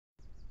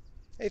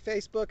Hey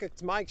Facebook,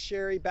 it's Mike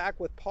Sherry back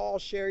with Paul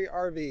Sherry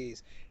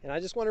RVs. And I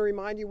just want to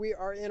remind you we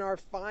are in our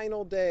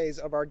final days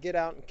of our Get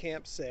Out and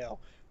Camp sale.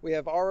 We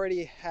have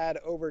already had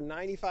over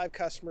 95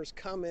 customers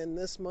come in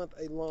this month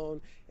alone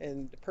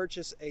and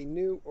purchase a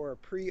new or a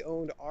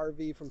pre-owned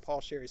RV from Paul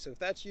Sherry. So if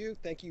that's you,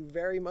 thank you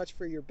very much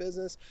for your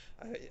business.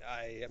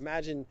 I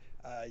imagine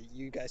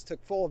you guys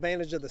took full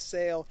advantage of the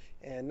sale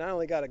and not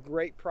only got a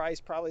great price,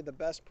 probably the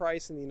best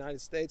price in the United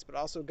States, but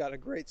also got a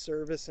great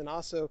service. And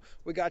also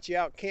we got you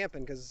out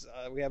camping because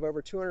we have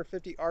over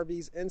 250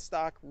 RVs in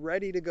stock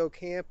ready to go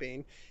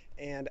camping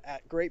and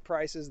at great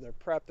prices. They're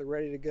prepped, they're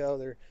ready to go,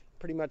 they're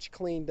pretty much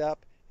cleaned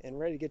up and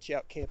ready to get you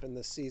out camping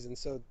this season.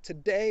 So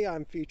today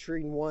I'm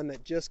featuring one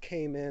that just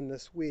came in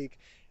this week.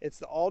 It's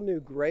the all new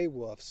Gray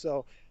Wolf.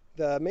 So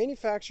the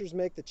manufacturers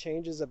make the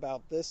changes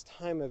about this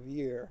time of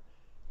year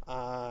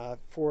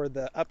for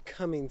the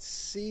upcoming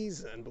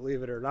season,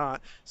 believe it or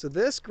not. So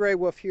this Gray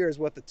Wolf here is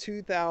what the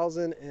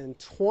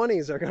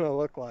 2020s are going to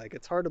look like.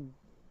 It's hard to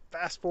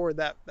fast forward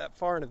that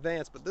far in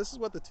advance, but this is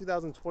what the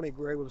 2020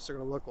 Gray Wolves are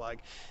going to look like.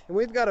 And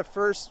we've got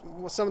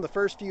some of the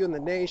first few in the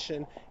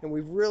nation, and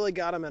we've really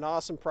got them at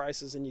awesome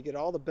prices, and you get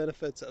all the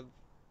benefits of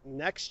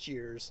next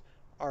year's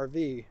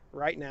RV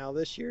right now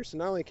this year. So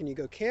not only can you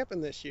go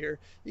camping this year,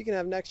 you can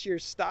have next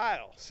year's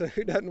style. So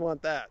who doesn't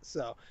want that?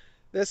 So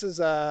this is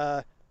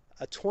a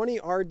 20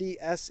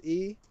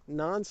 RDSE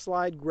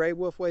non-slide Gray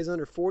Wolf, weighs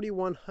under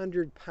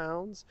 4,100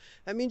 pounds.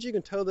 That means you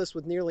can tow this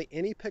with nearly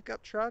any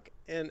pickup truck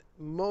and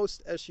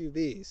most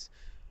SUVs.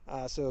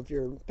 So if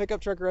your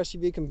pickup truck or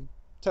SUV can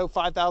tow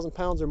 5,000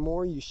 pounds or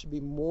more, you should be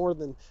more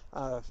than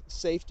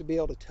safe to be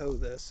able to tow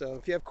this. So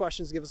if you have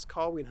questions, give us a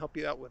call. We can help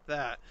you out with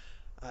that.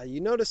 You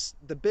notice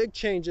the big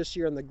change this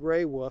year in the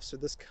Gray Wolf, so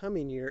this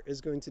coming year,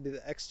 is going to be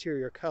the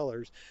exterior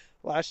colors.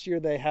 Last year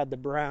they had the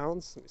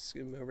browns. Let me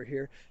zoom over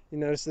here. You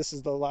notice this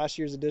is the last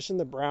year's edition,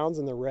 the browns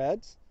and the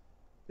reds.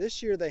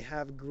 This year they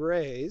have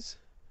grays,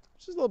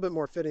 which is a little bit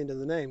more fitting to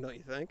the name, don't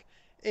you think?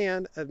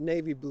 And a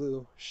navy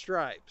blue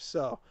stripe.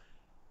 So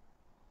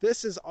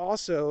this is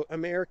also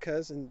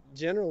America's, and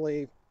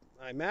generally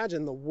I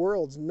imagine the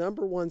world's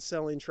 #1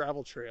 selling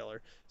travel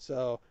trailer.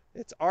 So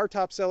it's our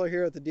top seller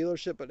here at the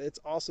dealership, but it's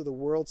also the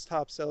world's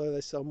top seller.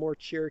 They sell more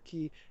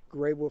Cherokee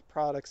Gray Wolf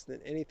products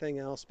than anything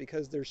else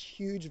because there's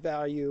huge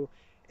value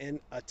and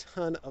a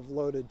ton of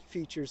loaded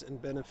features and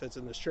benefits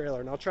in this trailer.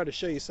 And I'll try to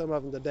show you some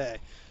of them today.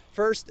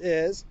 First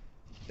is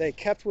they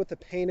kept with the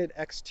painted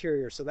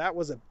exterior. So that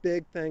was a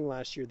big thing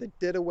last year. They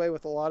did away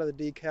with a lot of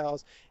the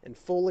decals and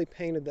fully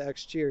painted the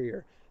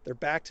exterior. They're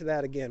back to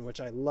that again, which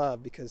I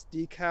love because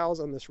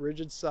decals on this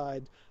rigid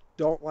side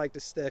don't like to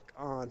stick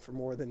on for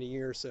more than a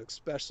year or so,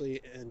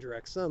 especially in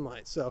direct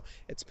sunlight. So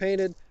it's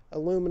painted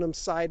aluminum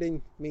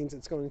siding, means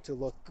it's going to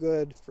look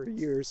good for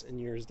years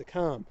and years to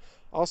come.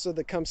 Also,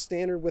 that comes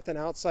standard with an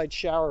outside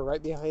shower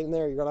right behind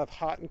there. You're going to have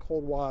hot and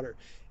cold water.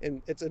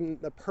 And it's in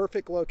the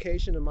perfect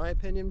location, in my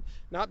opinion.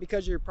 Not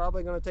because you're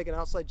probably going to take an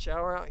outside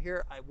shower out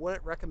here. I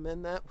wouldn't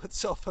recommend that with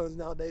cell phones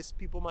nowadays.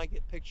 People might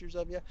get pictures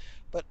of you.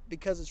 But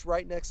because it's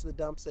right next to the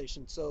dump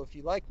station. So if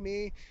you like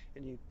me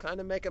and you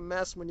kind of make a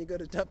mess when you go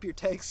to dump your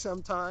tanks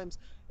sometimes,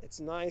 it's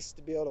nice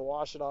to be able to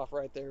wash it off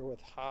right there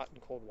with hot and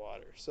cold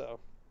water. So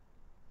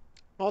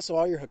also,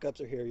 all your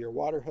hookups are here. Your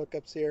water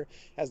hookups here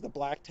has the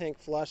black tank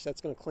flush.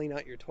 That's going to clean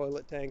out your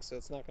toilet tank, so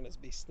it's not going to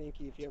be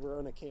stinky. If you ever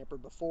owned a camper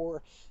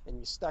before and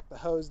you stuck the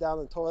hose down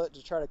the toilet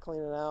to try to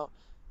clean it out,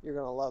 you're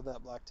going to love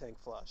that black tank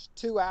flush.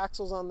 2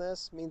 axles on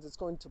this means it's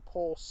going to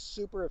pull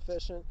super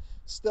efficient.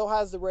 Still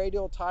has the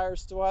radial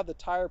tires, still have the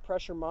tire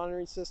pressure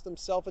monitoring system,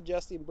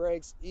 self-adjusting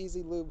brakes,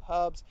 easy lube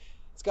hubs.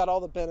 It's got all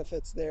the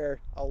benefits there,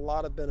 a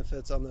lot of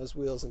benefits on those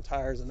wheels and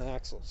tires and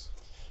axles.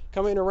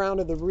 Coming around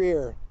to the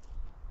rear,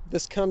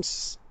 this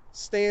comes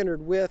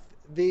standard with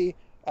the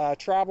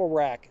travel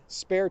rack.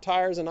 Spare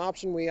tires an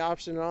option. We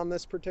option on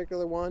this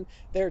particular one.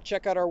 There,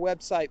 check out our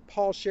website,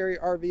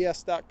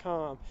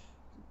 paulsherryrvs.com.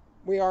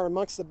 We are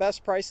amongst the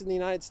best prices in the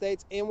United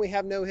States, and we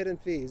have no hidden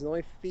fees. The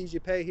only fees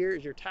you pay here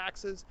is your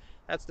taxes.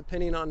 That's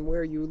depending on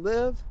where you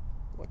live,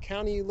 what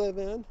county you live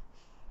in,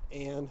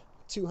 and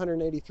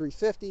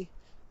 $283.50.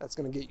 That's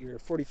going to get your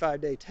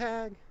 45-day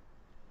tag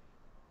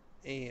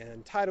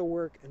and title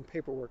work and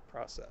paperwork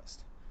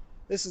processed.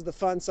 This is the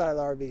fun side of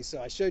the RV.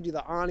 So I showed you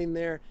the awning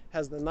there,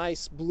 has the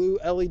nice blue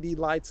LED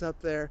lights up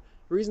there.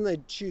 The reason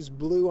they choose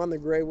blue on the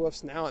Gray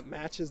Wolves, now it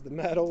matches the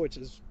metal, which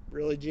is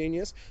really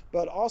genius,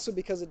 but also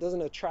because it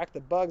doesn't attract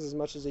the bugs as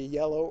much as a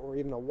yellow or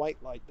even a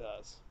white light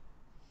does.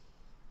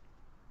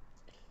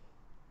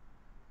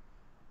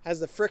 Has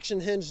the friction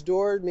hinge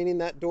door, meaning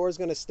that door is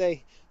going to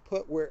stay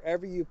put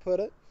wherever you put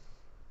it.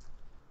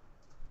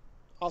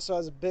 Also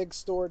has a big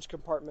storage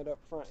compartment up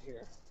front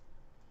here.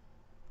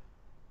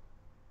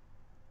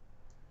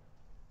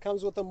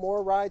 Comes with a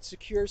more ride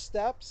secure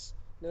steps.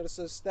 Notice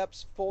those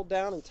steps fold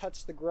down and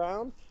touch the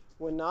ground.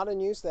 When not in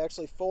use, they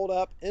actually fold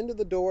up into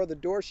the door. The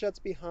door shuts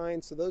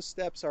behind, so those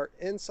steps are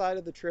inside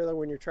of the trailer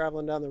when you're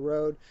traveling down the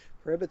road.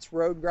 Prohibits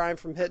road grime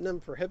from hitting them,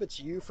 prohibits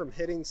you from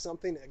hitting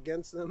something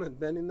against them and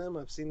bending them.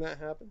 I've seen that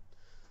happen.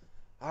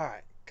 All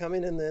right,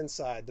 Coming in the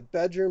inside, the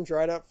bedroom's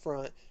right up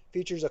front.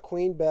 Features a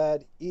queen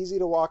bed, easy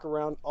to walk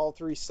around all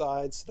three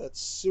sides. So that's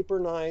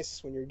super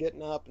nice when you're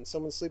getting up and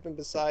someone's sleeping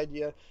beside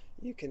you.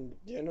 You can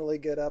generally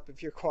get up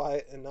if you're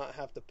quiet and not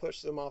have to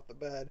push them off the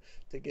bed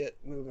to get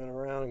moving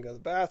around and go to the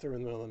bathroom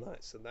in the middle of the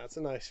night. So that's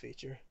a nice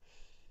feature.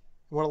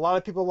 What a lot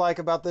of people like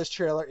about this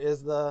trailer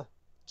is the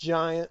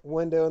giant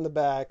window in the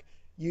back,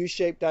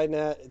 U-shaped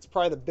dinette. It's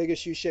probably the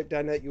biggest U-shaped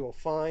dinette you will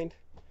find.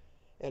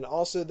 And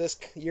also this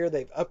year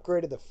they've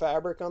upgraded the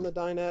fabric on the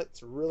dinette.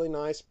 It's a really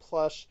nice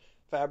plush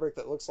fabric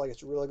that looks like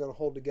it's really going to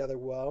hold together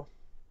well.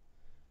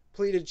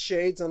 Pleated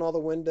shades on all the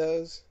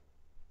windows.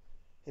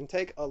 And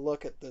take a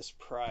look at this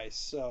price.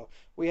 So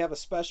we have a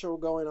special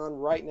going on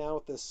right now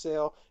with this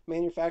sale.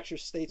 Manufacturer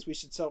states we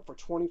should sell it for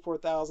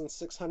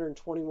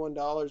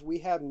 $24,621. We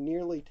have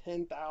nearly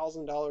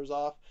 $10,000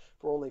 off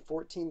for only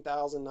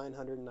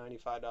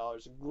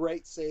 $14,995.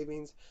 Great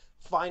savings.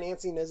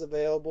 Financing is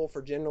available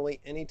for generally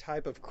any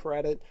type of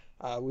credit.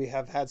 We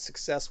have had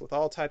success with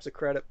all types of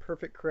credit,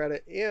 perfect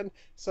credit, and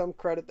some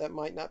credit that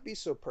might not be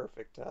so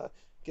perfect.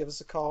 Give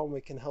us a call and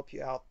we can help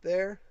you out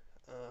there.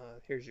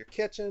 Here's your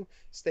kitchen,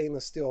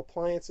 stainless steel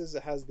appliances.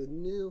 It has the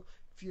new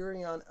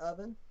Furrion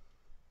oven.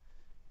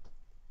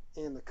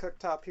 And the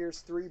cooktop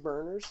here's 3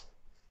 burners.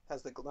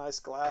 Has the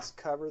nice glass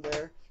cover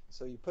there.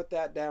 So you put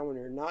that down when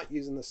you're not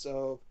using the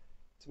stove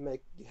to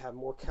make you have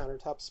more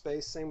countertop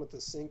space. Same with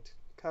the sink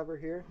cover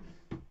here.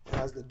 It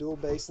has the dual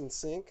basin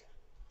sink.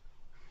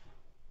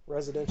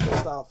 Residential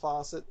style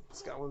faucet.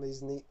 It's got one of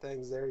these neat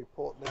things there. You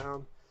pull it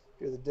down.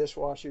 If you're the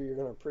dishwasher, you're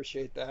going to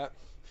appreciate that.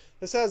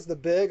 This has the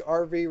big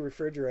RV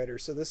refrigerator.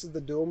 So this is the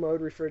dual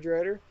mode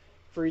refrigerator.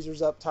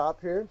 Freezer's up top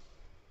here.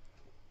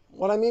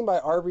 What I mean by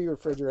RV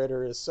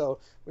refrigerator is, so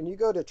when you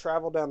go to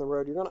travel down the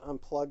road, you're going to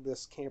unplug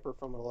this camper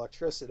from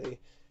electricity,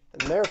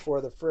 and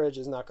therefore the fridge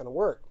is not going to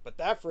work. But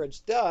that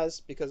fridge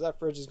does, because that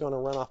fridge is going to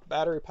run off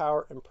battery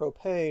power and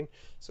propane.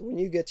 So when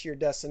you get to your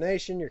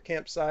destination, your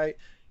campsite,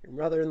 your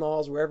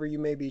mother-in-law's, wherever you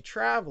may be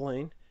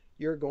traveling,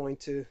 you're going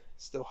to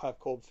still have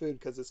cold food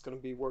because it's going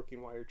to be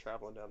working while you're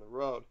traveling down the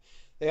road.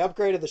 They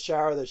upgraded the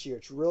shower this year.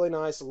 It's really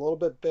nice, a little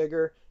bit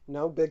bigger,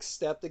 no big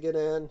step to get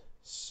in.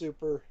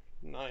 Super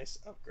nice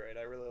upgrade.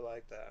 I really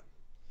like that.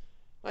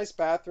 Nice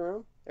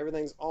bathroom.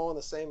 Everything's all in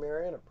the same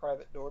area and a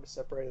private door to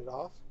separate it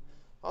off.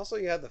 Also,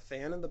 you have the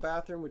fan in the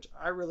bathroom, which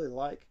I really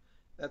like.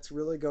 That's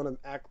really going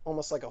to act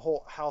almost like a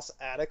whole house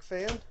attic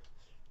fan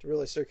to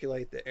really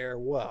circulate the air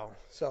well.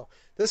 So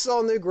this is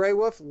all new Grey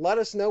Wolf. Let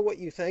us know what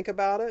you think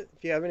about it.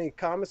 If you have any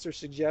comments or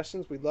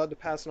suggestions, we'd love to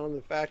pass it on to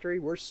the factory.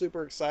 We're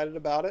super excited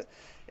about it,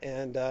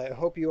 and I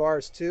hope you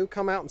are too.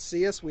 Come out and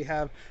see us. We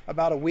have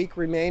about a week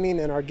remaining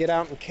in our Get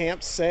Out and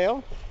Camp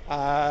sale.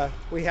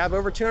 We have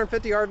over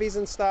 250 RVs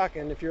in stock,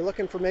 and if you're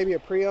looking for maybe a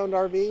pre-owned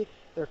RV,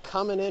 they're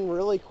coming in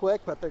really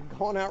quick, but they're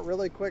going out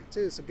really quick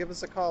too. So give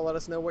us a call. Let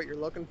us know what you're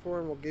looking for,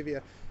 and we'll give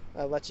you,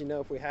 let you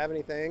know if we have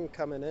anything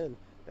coming in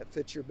that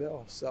fits your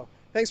bill. So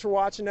thanks for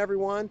watching,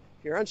 everyone.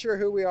 If you're unsure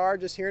who we are,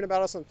 just hearing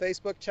about us on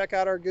Facebook, check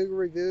out our Google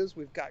reviews.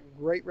 We've got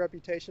great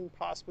reputation,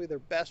 possibly their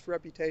best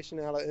reputation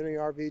out of any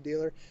RV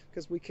dealer,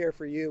 because we care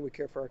for you, we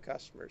care for our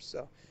customers.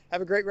 So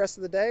have a great rest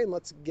of the day, and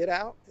let's get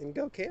out and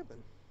go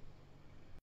camping.